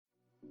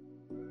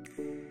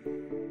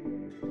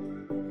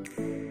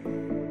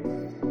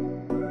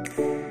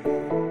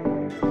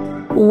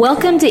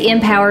Welcome to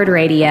Empowered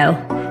Radio.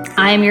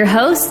 I am your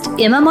host,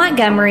 Emma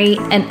Montgomery,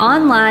 an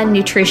online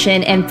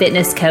nutrition and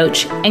fitness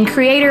coach and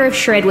creator of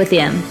Shred with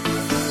Em.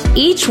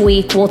 Each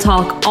week, we'll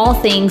talk all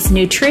things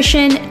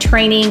nutrition,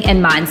 training,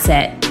 and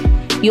mindset.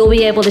 You'll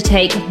be able to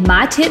take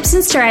my tips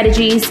and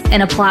strategies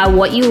and apply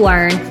what you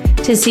learn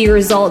to see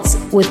results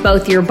with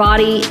both your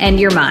body and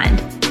your mind.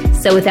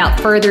 So without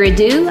further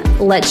ado,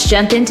 let's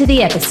jump into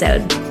the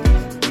episode.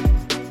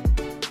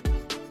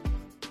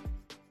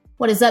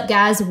 What is up,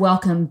 guys?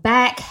 Welcome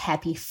back.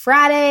 Happy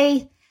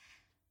Friday.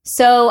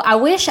 So I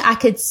wish I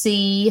could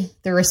see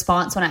the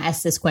response when I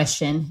asked this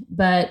question,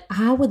 but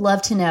I would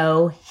love to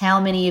know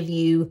how many of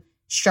you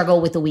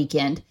struggle with the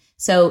weekend.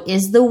 So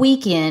is the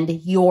weekend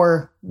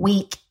your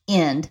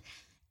weekend?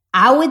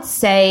 I would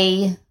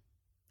say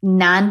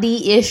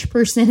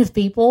 90-ish% of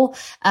people,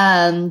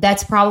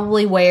 that's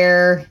probably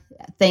where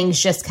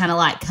things just kind of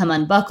like come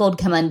unbuckled,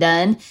 come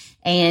undone,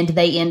 and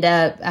they end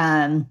up,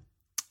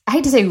 I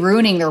hate to say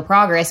ruining their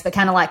progress, but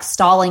kind of like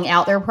stalling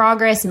out their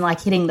progress and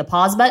like hitting the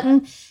pause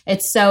button.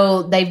 It's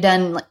so they've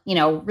done,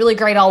 really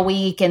great all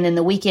week, and then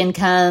the weekend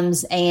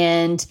comes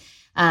and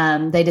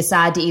they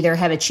decide to either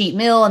have a cheat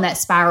meal, and that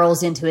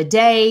spirals into a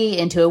day,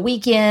 into a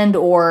weekend,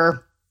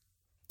 or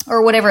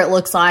whatever it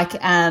looks like.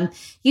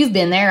 You've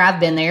been there. I've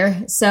been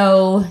there.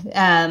 So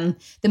the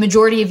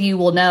majority of you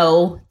will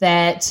know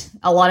that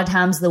a lot of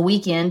times the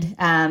weekend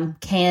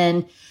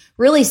can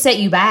really set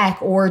you back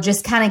or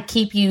just kind of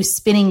keep you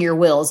spinning your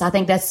wheels. I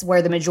think that's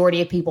where the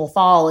majority of people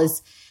fall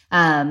is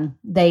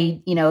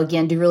they,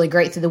 again, do really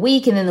great through the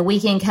week, and then the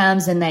weekend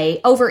comes and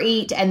they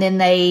overeat, and then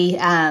they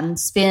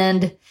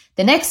spend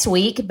the next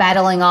week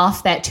battling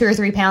off that 2 or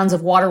 3 pounds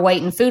of water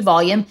weight and food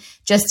volume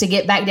just to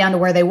get back down to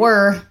where they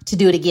were to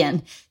do it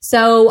again.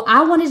 So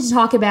I wanted to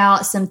talk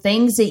about some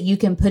things that you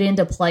can put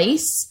into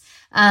place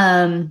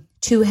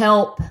to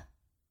help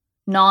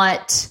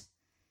not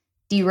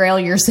derail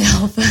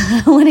yourself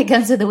when it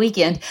comes to the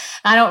weekend.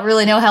 I don't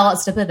really know how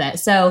else to put that.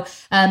 So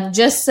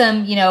just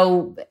some,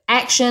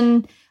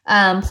 action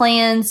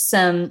plans,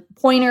 some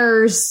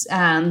pointers,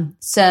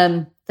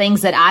 some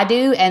things that I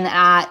do and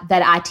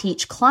that I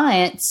teach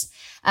clients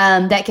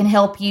that can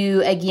help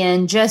you,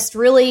 again, just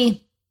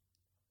really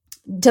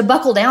to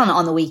buckle down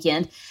on the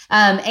weekend.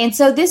 And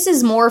so this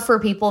is more for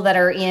people that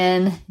are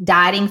in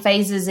dieting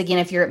phases. Again,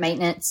 if you're at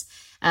maintenance,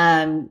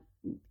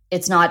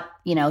 it's not,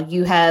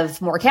 you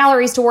have more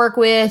calories to work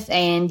with,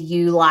 and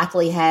you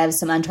likely have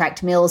some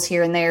untracked meals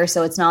here and there.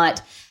 So it's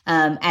not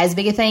as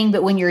big a thing.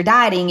 But when you're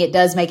dieting, it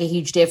does make a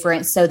huge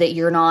difference so that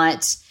you're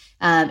not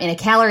in a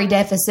calorie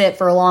deficit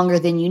for longer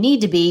than you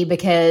need to be,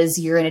 because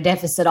you're in a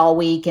deficit all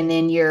week, and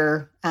then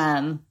you're,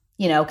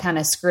 kind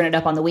of screwing it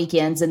up on the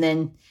weekends and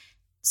then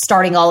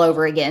starting all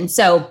over again.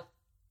 So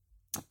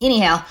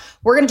anyhow,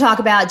 we're going to talk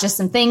about just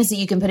some things that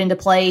you can put into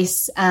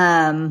place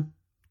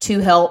to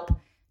help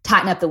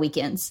tighten up the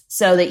weekends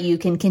so that you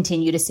can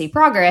continue to see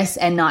progress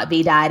and not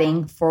be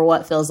dieting for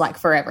what feels like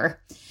forever.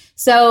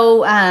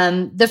 So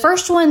the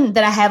first one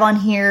that I have on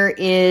here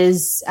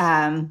is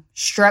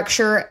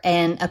structure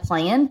and a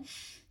plan.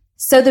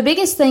 So the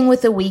biggest thing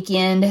with the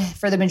weekend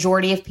for the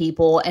majority of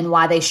people and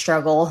why they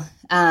struggle,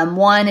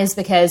 one is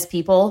because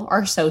people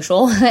are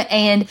social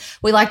and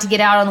we like to get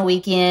out on the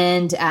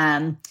weekend,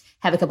 have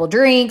a couple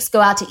drinks,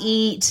 go out to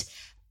eat.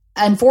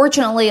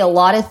 Unfortunately, a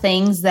lot of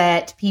things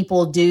that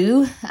people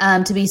do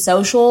to be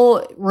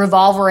social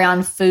revolve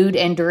around food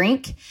and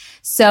drink.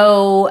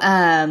 So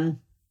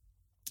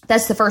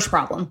that's the first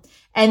problem.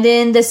 And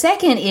then the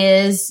second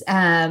is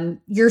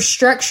your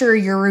structure,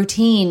 your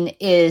routine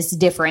is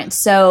different.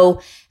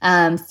 So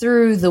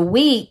through the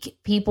week,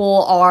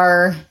 people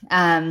are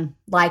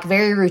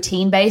very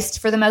routine based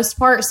for the most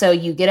part. So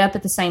you get up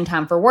at the same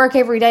time for work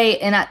every day.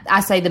 And I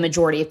say the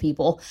majority of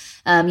people.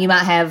 You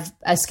might have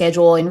a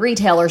schedule in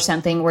retail or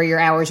something where your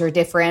hours are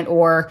different,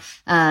 or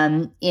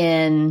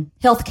in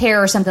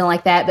healthcare or something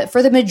like that. But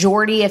for the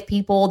majority of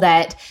people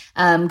that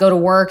go to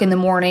work in the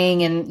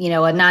morning and,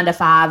 a 9 to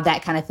 5,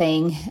 that kind of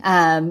thing,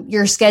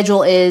 your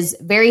schedule is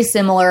very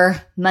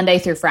similar Monday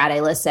through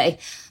Friday, let's say.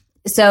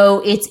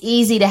 So it's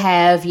easy to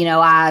have,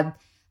 I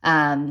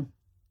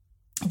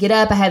get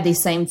up, I have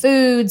these same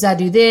foods, I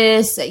do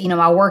this,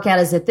 my workout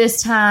is at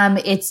this time.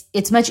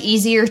 It's much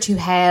easier to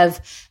have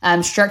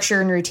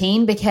structure and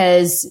routine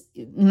because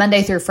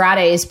Monday through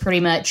Friday is pretty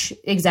much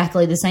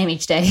exactly the same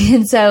each day.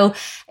 And so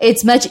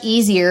it's much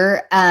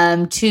easier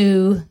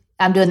to,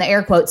 I'm doing the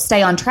air quotes,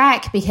 stay on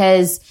track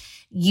because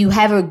you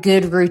have a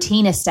good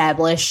routine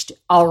established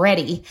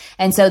already.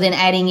 And so then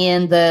adding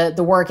in the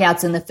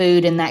workouts and the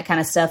food and that kind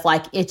of stuff,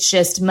 it's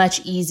just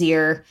much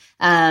easier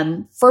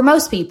for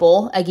most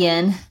people,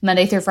 again,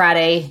 Monday through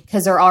Friday,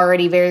 because they're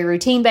already very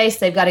routine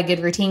based. They've got a good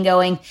routine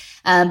going.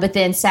 But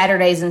then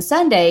Saturdays and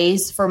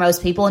Sundays for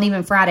most people, and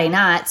even Friday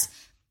nights,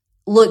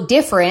 look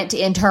different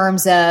in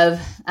terms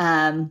of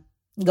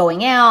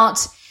going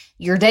out,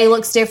 your day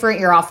looks different.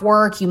 You're off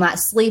work. You might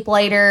sleep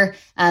later.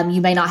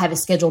 You may not have a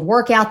scheduled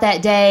workout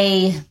that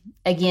day.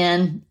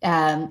 Again,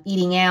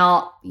 eating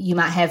out, you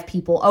might have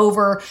people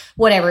over,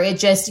 whatever.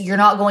 You're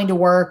not going to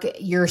work.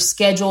 Your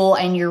schedule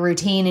and your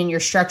routine and your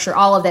structure,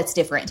 all of that's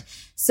different.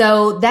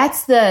 So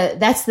that's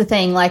the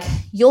thing. Like,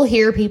 you'll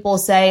hear people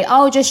say,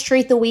 oh, just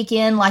treat the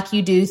weekend like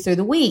you do through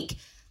the week.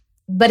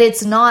 But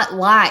it's not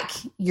like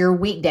your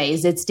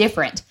weekdays. It's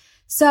different.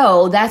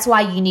 So that's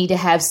why you need to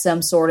have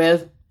some sort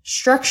of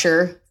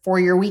structure for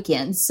your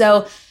weekends.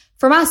 So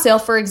for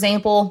myself, for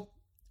example,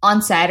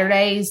 on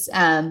Saturdays,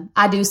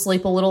 I do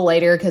sleep a little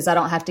later because I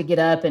don't have to get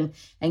up and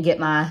get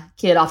my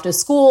kid off to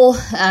school.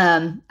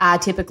 I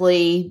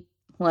typically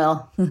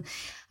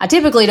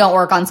don't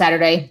work on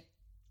Saturday.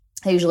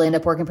 I usually end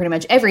up working pretty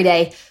much every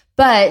day,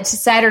 but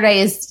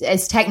Saturday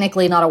is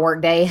technically not a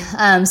work day.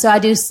 So I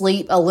do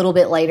sleep a little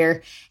bit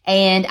later,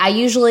 and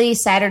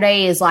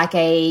Saturday is like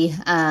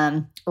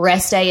a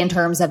rest day in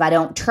terms of I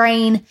don't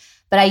train,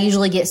 but I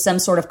usually get some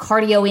sort of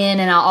cardio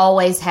in, and I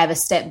always have a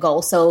step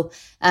goal. So,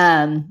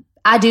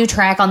 I do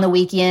track on the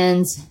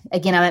weekends.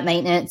 Again, I'm at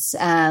maintenance.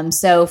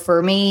 So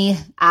for me,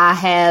 I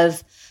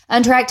have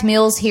untracked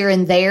meals here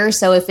and there.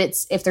 So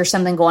if there's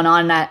something going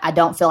on and I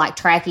don't feel like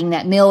tracking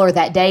that meal or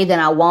that day,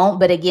 then I won't.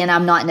 But again,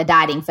 I'm not in a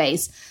dieting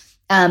phase.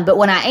 But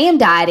when I am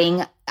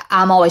dieting,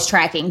 I'm always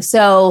tracking.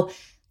 So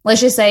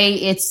let's just say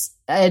it's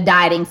a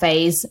dieting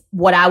phase.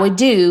 What I would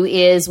do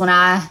is when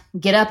I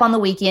get up on the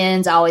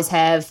weekends, I always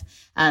have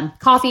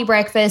coffee,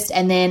 breakfast,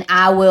 and then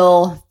I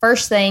will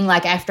first thing,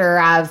 like after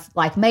I've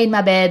like made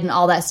my bed and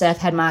all that stuff,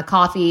 had my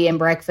coffee and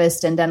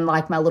breakfast and done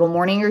like my little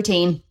morning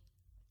routine,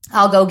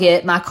 I'll go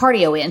get my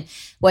cardio in,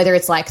 whether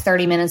it's like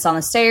 30 minutes on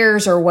the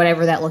stairs or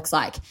whatever that looks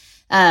like.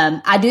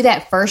 I do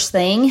that first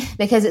thing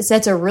because it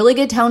sets a really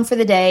good tone for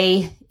the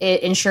day.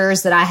 It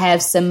ensures that I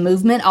have some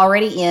movement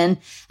already in.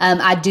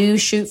 I do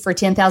shoot for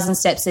 10,000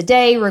 steps a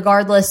day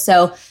regardless.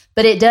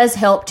 But it does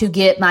help to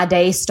get my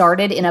day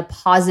started in a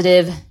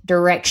positive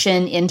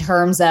direction in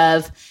terms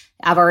of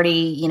I've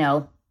already,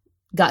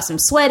 got some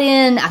sweat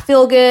in. I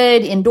feel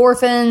good,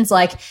 endorphins,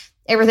 like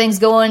everything's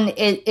going.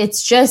 It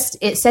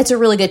sets a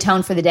really good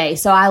tone for the day.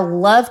 So I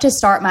love to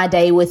start my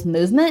day with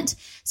movement,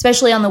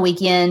 especially on the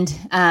weekend.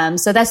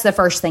 So that's the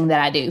first thing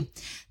that I do.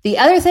 The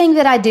other thing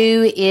that I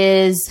do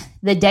is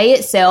the day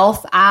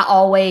itself, I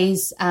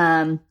always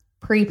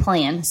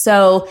pre-plan.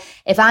 So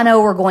if I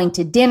know we're going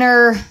to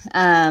dinner,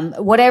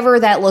 whatever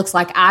that looks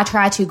like, I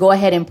try to go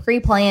ahead and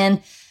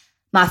pre-plan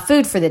my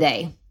food for the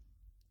day.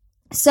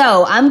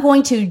 So I'm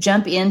going to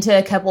jump into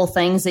a couple of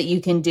things that you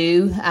can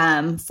do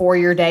for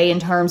your day in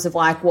terms of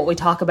like what we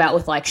talk about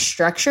with like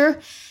structure.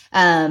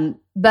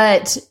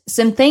 But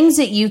some things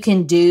that you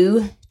can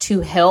do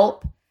to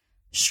help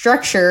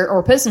structure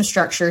or put some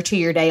structure to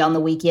your day on the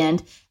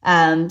weekend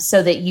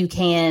so that you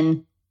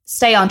can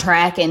stay on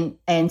track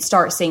and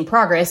start seeing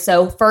progress.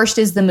 So first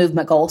is the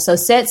movement goal. So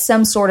set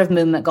some sort of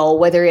movement goal,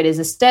 whether it is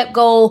a step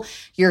goal,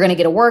 you're going to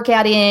get a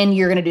workout in,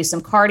 you're going to do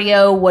some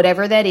cardio,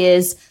 whatever that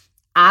is.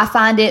 I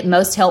find it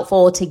most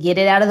helpful to get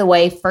it out of the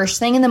way first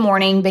thing in the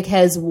morning,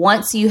 because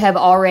once you have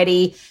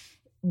already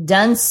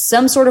done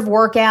some sort of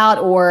workout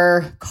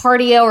or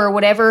cardio or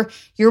whatever,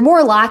 you're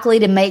more likely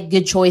to make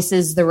good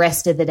choices the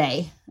rest of the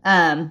day.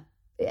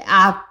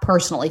 I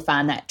personally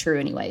find that true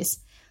anyways.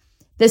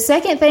 The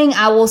second thing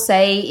I will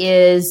say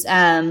is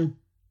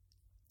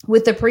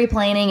with the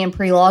pre-planning and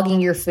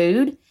pre-logging your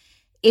food,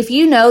 if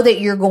you know that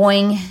you're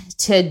going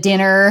to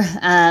dinner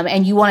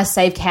and you want to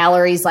save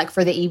calories like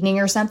for the evening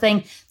or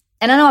something,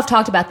 and I know I've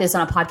talked about this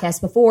on a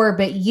podcast before,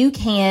 but you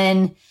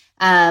can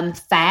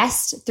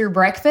fast through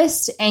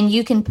breakfast and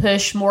you can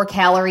push more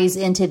calories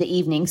into the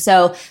evening.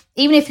 So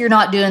even if you're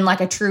not doing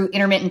like a true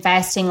intermittent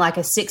fasting, like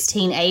a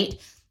 16-8,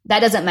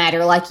 that doesn't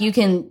matter. Like you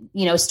can,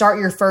 start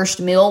your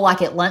first meal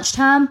like at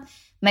lunchtime.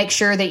 Make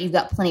sure that you've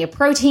got plenty of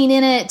protein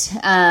in it.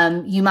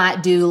 You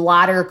might do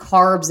lighter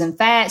carbs and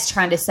fats,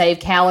 trying to save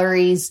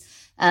calories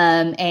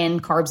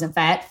and carbs and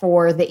fat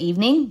for the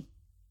evening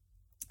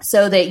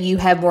so that you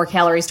have more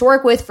calories to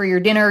work with for your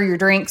dinner, your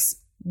drinks,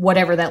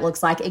 whatever that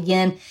looks like.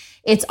 Again,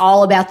 it's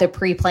all about the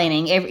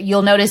pre-planning.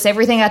 You'll notice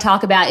everything I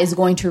talk about is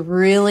going to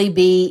really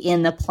be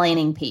in the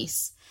planning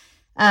piece.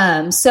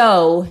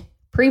 So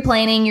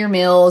pre-planning your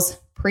meals,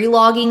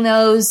 pre-logging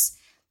those.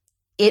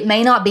 It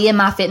may not be in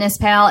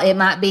MyFitnessPal. It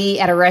might be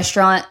at a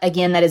restaurant,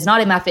 again, that is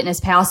not in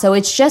MyFitnessPal. So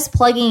it's just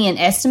plugging in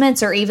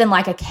estimates or even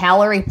like a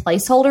calorie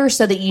placeholder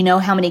so that you know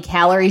how many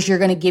calories you're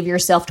going to give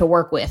yourself to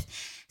work with.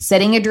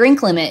 Setting a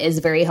drink limit is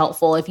very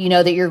helpful. If you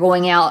know that you're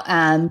going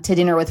out to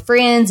dinner with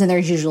friends and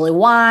there's usually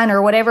wine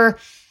or whatever,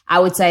 I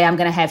would say I'm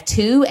going to have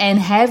 2, and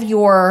have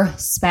your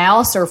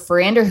spouse or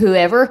friend or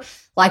whoever,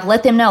 like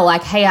let them know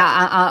like, hey,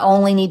 I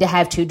only need to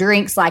have 2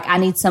 drinks. Like I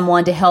need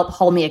someone to help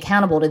hold me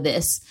accountable to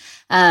this.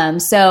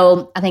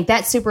 So I think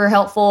that's super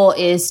helpful,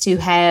 is to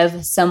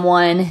have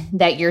someone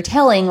that you're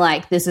telling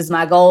like, this is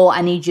my goal. I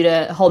need you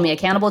to hold me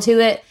accountable to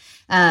it.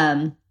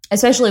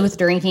 Especially with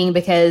drinking,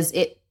 because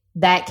you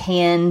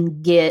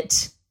can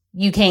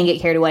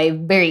get carried away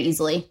very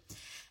easily.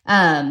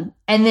 And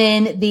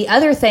then the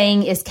other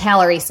thing is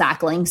calorie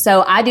cycling.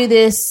 So I do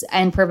this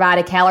and provide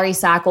a calorie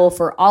cycle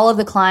for all of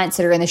the clients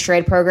that are in the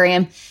Shred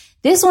program.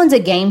 This one's a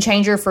game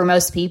changer for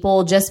most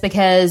people just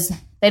because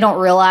they don't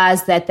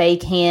realize that they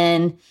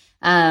can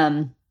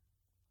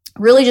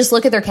really just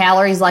look at their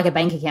calories like a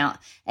bank account,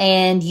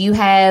 and you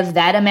have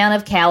that amount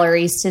of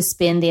calories to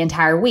spend the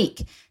entire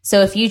week.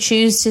 So if you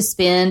choose to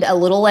spend a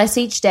little less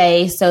each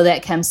day so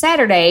that come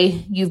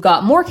Saturday, you've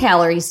got more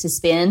calories to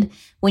spend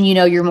when you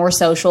know you're more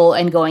social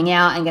and going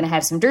out and going to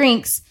have some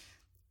drinks,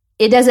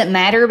 it doesn't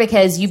matter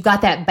because you've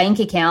got that bank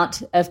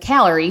account of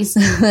calories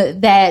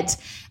that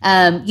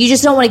you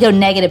just don't want to go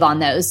negative on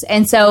those.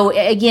 And so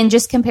again,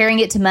 just comparing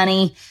it to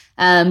money,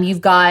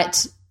 you've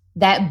got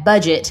that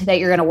budget that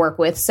you're going to work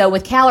with. So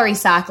with calorie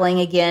cycling,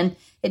 again,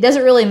 it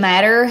doesn't really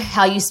matter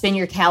how you spend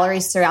your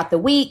calories throughout the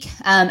week,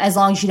 as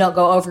long as you don't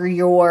go over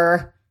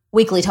your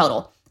weekly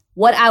total.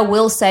 What I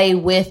will say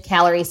with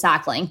calorie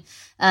cycling,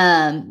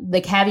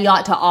 the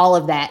caveat to all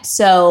of that.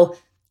 So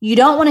you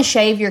don't want to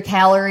shave your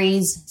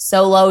calories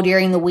so low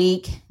during the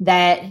week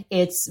that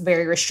it's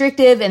very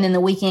restrictive, and then the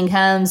weekend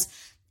comes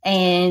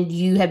and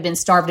you have been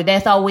starved to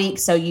death all week,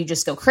 so you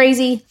just go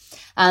crazy.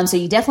 So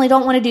you definitely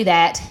don't want to do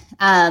that.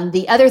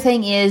 The other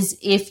thing is,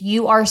 if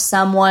you are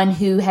someone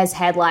who has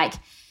had like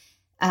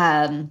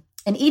an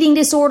eating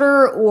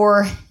disorder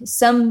or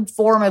some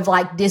form of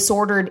like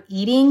disordered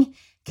eating,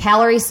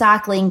 calorie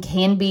cycling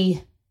can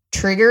be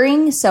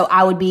triggering. So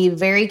I would be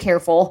very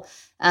careful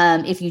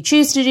if you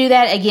choose to do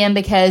that, again,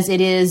 because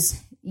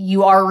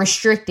you are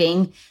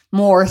restricting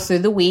more through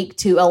the week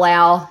to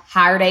allow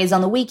higher days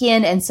on the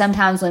weekend. And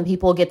sometimes when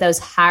people get those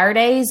higher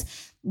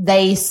days,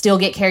 they still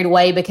get carried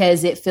away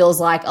because it feels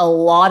like a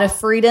lot of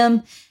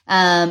freedom.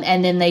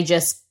 And then they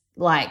just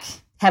like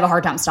have a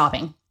hard time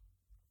stopping.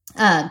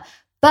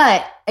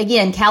 But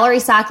again, calorie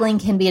cycling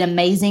can be an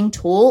amazing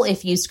tool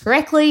if used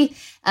correctly.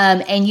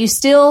 And you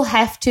still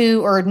have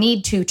to or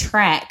need to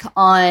track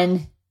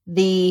on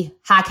the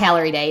high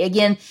calorie day.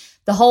 Again,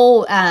 the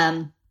whole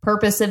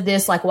purpose of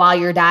this, like while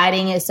you're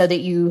dieting, is so that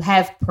you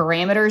have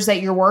parameters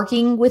that you're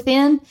working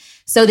within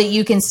so that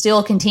you can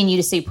still continue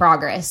to see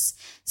progress.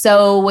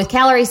 So with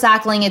calorie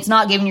cycling, it's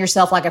not giving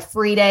yourself like a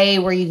free day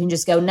where you can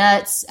just go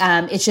nuts.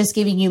 It's just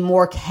giving you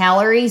more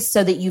calories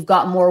so that you've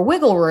got more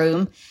wiggle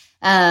room,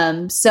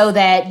 so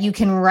that you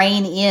can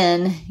rein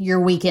in your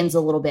weekends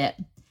a little bit.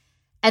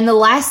 And the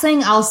last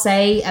thing I'll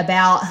say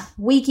about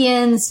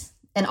weekends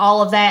and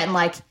all of that and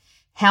like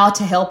how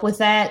to help with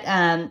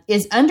that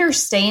is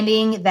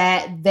understanding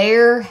that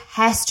there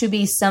has to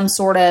be some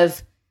sort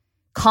of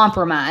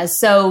compromise.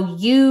 So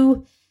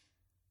you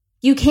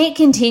can't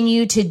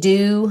continue to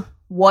do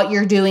what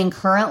you're doing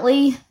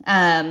currently.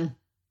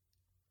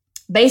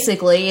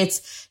 Basically,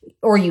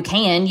 you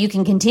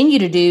can continue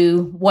to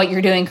do what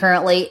you're doing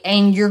currently,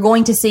 and you're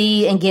going to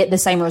see and get the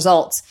same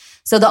results.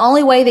 So the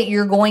only way that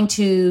you're going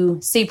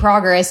to see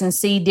progress and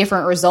see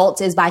different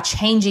results is by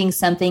changing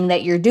something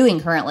that you're doing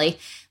currently,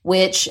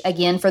 which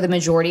again, for the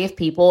majority of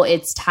people,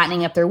 it's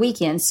tightening up their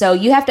weekends. So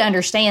you have to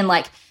understand,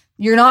 like,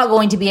 you're not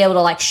going to be able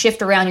to like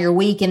shift around your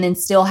week and then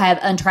still have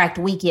untracked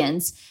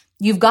weekends.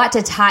 You've got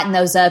to tighten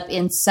those up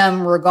in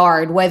some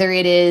regard, whether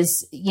it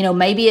is,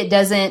 maybe it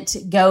doesn't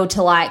go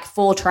to like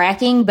full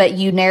tracking, but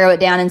you narrow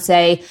it down and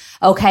say,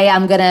 okay,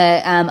 I'm going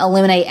to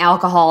eliminate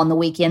alcohol on the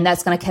weekend.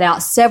 That's going to cut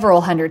out several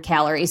hundred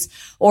calories.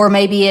 Or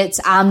maybe it's,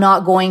 I'm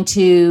not going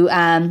to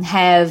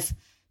have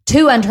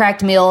 2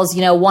 untracked meals,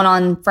 one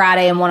on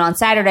Friday and one on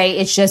Saturday.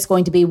 It's just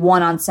going to be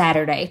one on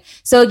Saturday.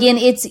 So again,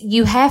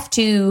 you have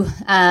to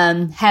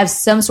have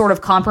some sort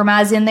of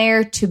compromise in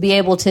there to be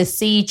able to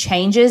see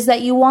changes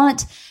that you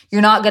want.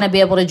 You're not going to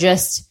be able to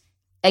just,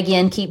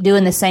 again, keep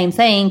doing the same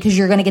thing because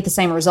you're going to get the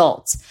same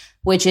results,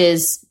 which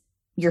is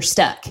you're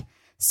stuck.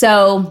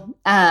 So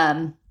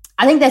I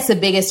think that's the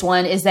biggest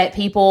one, is that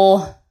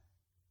people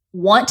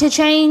want to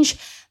change,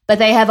 but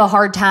they have a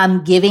hard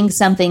time giving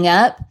something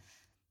up.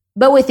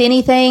 But with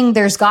anything,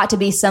 there's got to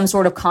be some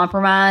sort of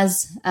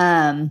compromise.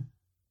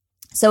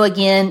 So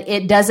again,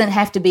 it doesn't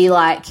have to be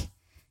like,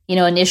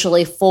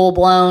 initially full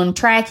blown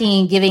tracking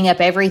and giving up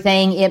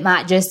everything. It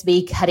might just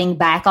be cutting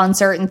back on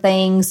certain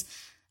things,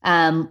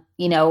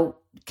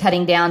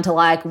 cutting down to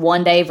like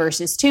 1 day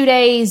versus 2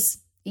 days.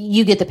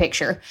 You get the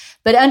picture.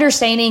 But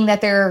understanding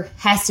that there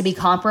has to be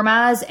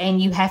compromise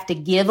and you have to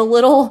give a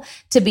little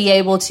to be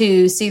able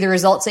to see the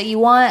results that you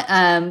want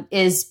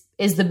is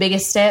the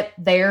biggest step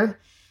there.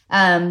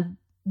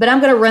 But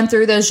I'm going to run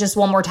through those just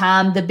one more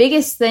time. The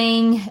biggest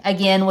thing,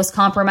 again, was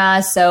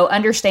compromise. So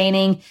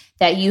understanding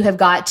that you have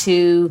got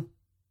to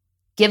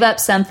give up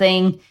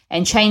something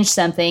and change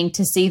something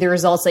to see the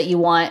results that you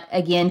want.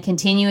 Again,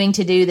 continuing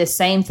to do the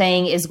same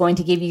thing is going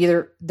to give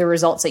you the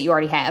results that you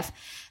already have.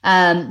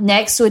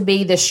 Next would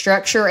be the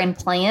structure and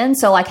plan.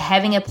 So like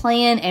having a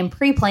plan and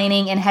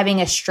pre-planning and having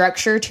a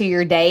structure to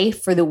your day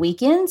for the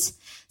weekends.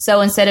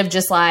 So instead of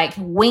just like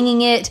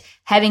winging it,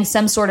 having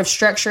some sort of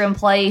structure in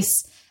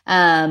place,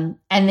 And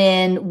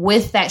then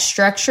with that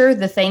structure,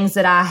 the things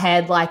that I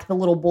had, like the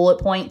little bullet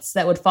points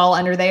that would fall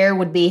under there,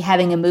 would be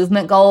having a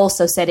movement goal.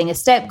 So setting a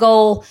step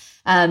goal,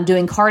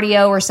 doing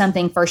cardio or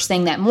something first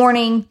thing that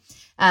morning.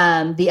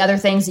 The other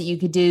things that you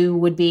could do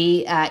would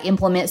be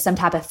implement some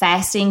type of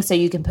fasting so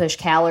you can push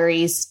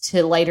calories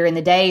to later in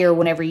the day or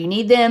whenever you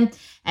need them.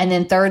 And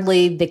then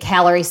thirdly, the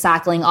calorie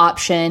cycling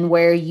option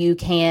where you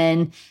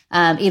can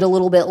eat a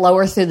little bit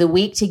lower through the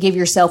week to give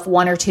yourself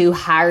 1 or 2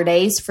 higher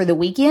days for the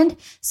weekend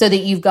so that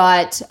you've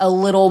got a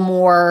little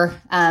more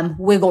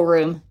wiggle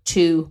room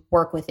to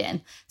work within.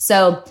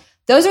 So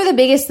those are the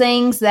biggest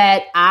things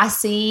that I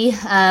see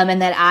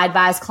and that I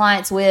advise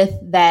clients with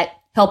that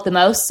help the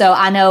most. So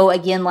I know,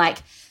 again, like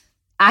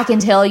I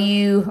can't tell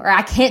you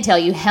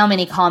how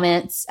many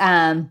comments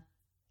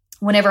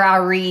whenever I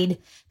read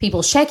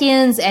people's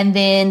check-ins and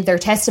then their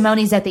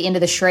testimonies at the end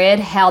of the shred,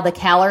 how the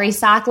calorie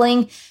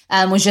cycling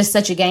was just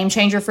such a game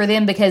changer for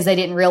them because they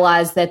didn't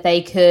realize that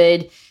they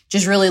could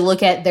just really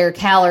look at their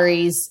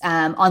calories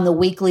on the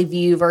weekly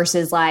view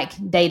versus like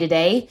day to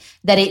day,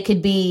 that it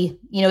could be,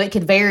 it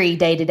could vary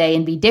day to day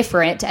and be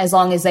different as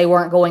long as they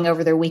weren't going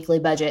over their weekly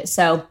budget.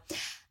 So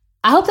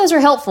I hope those are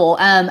helpful.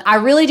 I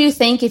really do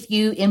think if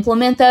you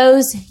implement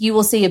those, you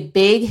will see a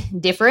big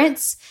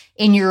difference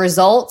in your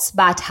results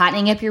by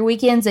tightening up your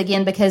weekends.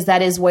 Again, because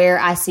that is where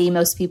I see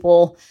most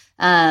people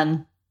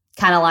kind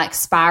of like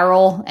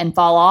spiral and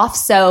fall off.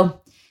 So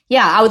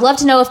yeah, I would love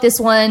to know if this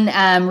one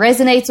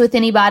resonates with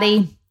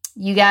anybody.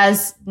 You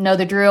guys know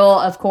the drill,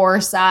 of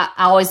course. I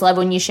always love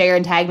when you share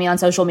and tag me on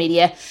social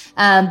media.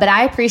 But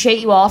I appreciate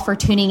you all for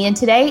tuning in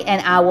today,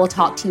 and I will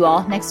talk to you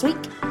all next week.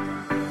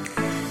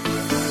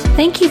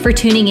 Thank you for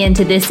tuning in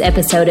to this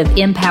episode of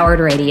Empowered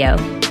Radio.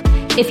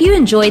 If you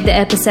enjoyed the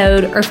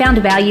episode or found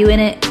value in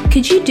it,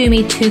 could you do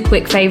me 2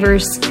 quick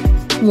favors?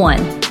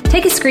 1,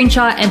 take a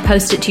screenshot and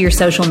post it to your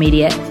social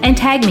media and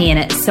tag me in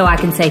it so I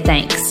can say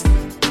thanks.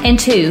 And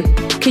 2,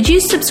 could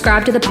you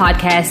subscribe to the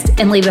podcast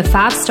and leave a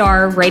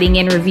 5-star rating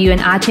and review in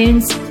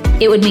iTunes?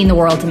 It would mean the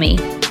world to me.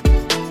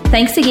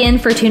 Thanks again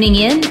for tuning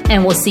in,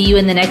 and we'll see you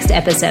in the next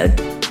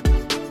episode.